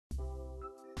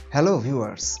Hello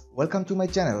viewers, welcome to my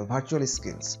channel Virtual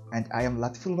Skills and I am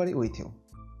Latifulbari with you.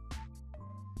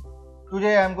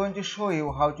 Today I am going to show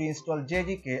you how to install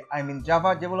JDK,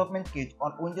 Java Development Kit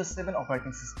on Windows 7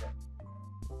 operating system.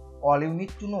 All you need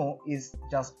to know is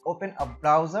just open a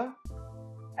browser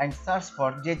and search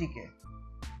for JDK.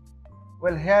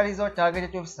 Well, here is our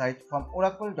targeted website from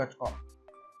oracle.com.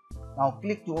 Now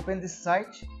click to open this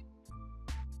site.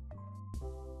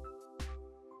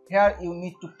 Here you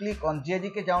need to click on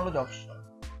JDK download option.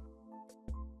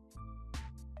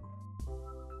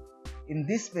 In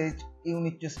this page, you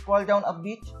need to scroll down a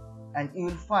bit and you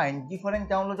will find different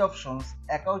download options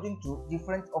according to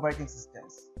different operating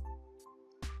systems.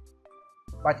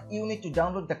 But you need to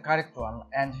download the correct one,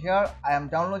 and here I am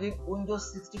downloading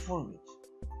Windows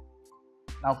 64-bit.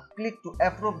 Now click to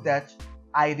approve that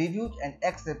I reviewed and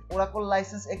accept Oracle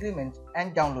license agreement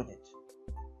and download it.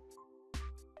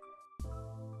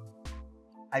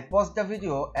 I paused the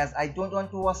video as I don't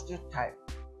want to waste your time.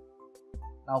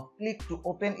 Now click to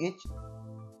open it.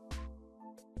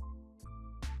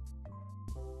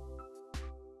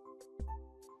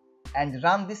 And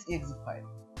run this exe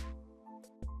file.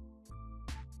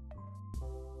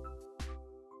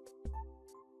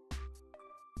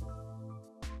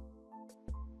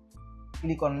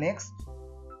 Click on next.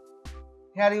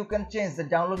 Here you can change the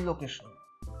download location,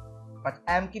 but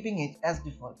I am keeping it as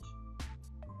default.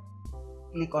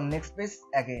 Click on next page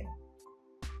again.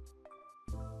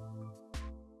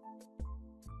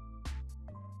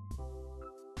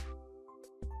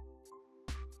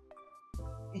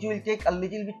 It will take a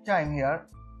little bit time here.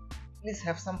 Please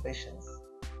have some patience.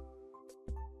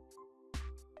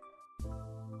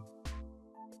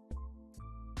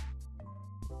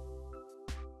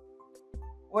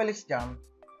 Well, it's done.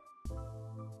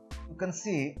 You can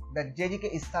see that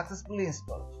JDK is successfully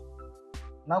installed.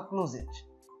 Now close it.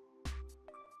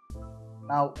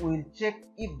 Now we will check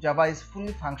if Java is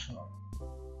fully functional.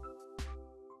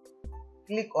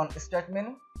 Click on Start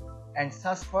menu and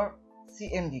search for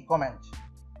CMD command.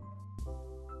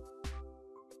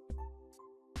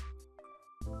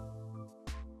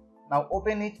 Now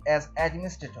open it as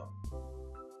administrator.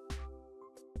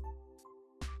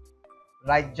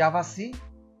 Write Java C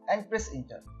and press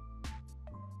enter.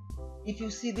 If you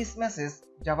see this message,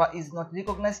 Java is not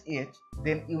recognized yet,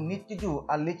 then you need to do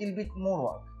a little bit more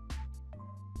work.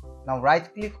 Now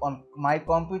right click on My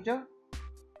Computer,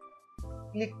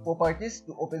 click Properties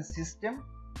to open System.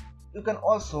 You can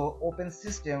also open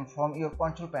System from your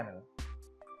control panel.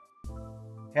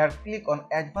 Here click on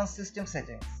Advanced System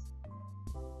Settings.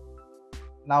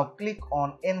 Now click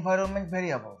on Environment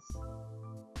Variables.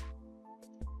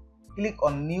 Click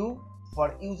on New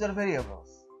for User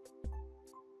Variables.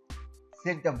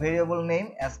 Set the variable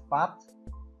name as path.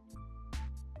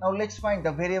 Now let's find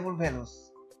the variable values.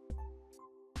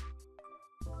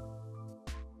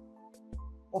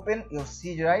 Open your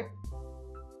C drive,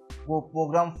 go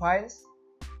Program Files,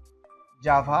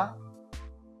 Java,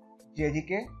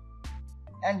 JDK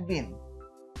and bin.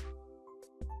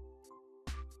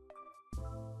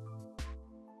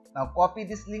 Now copy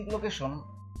this link location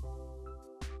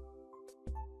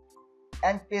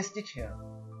and paste it here.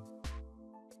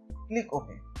 Click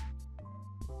OK.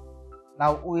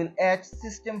 Now we will add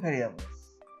system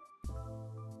variables.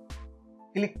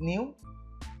 Click New.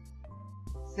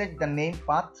 Set the name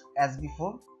path as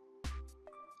before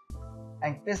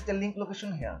and paste the link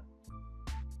location here.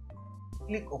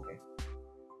 Click OK.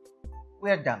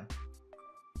 We are done.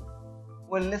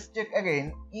 Well, let's check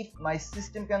again if my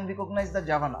system can recognize the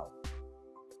Java now.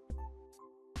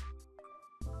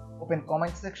 Open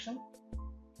comment section.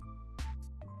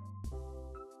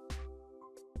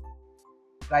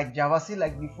 Write Java C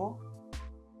like before.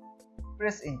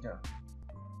 Press enter.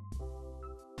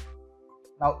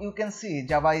 Now you can see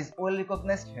Java is well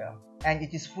recognized here and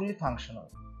it is fully functional.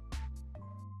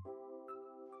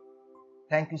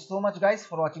 Thank you so much guys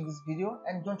for watching this video,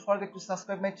 and don't forget to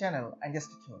subscribe my channel and just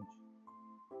stay tuned.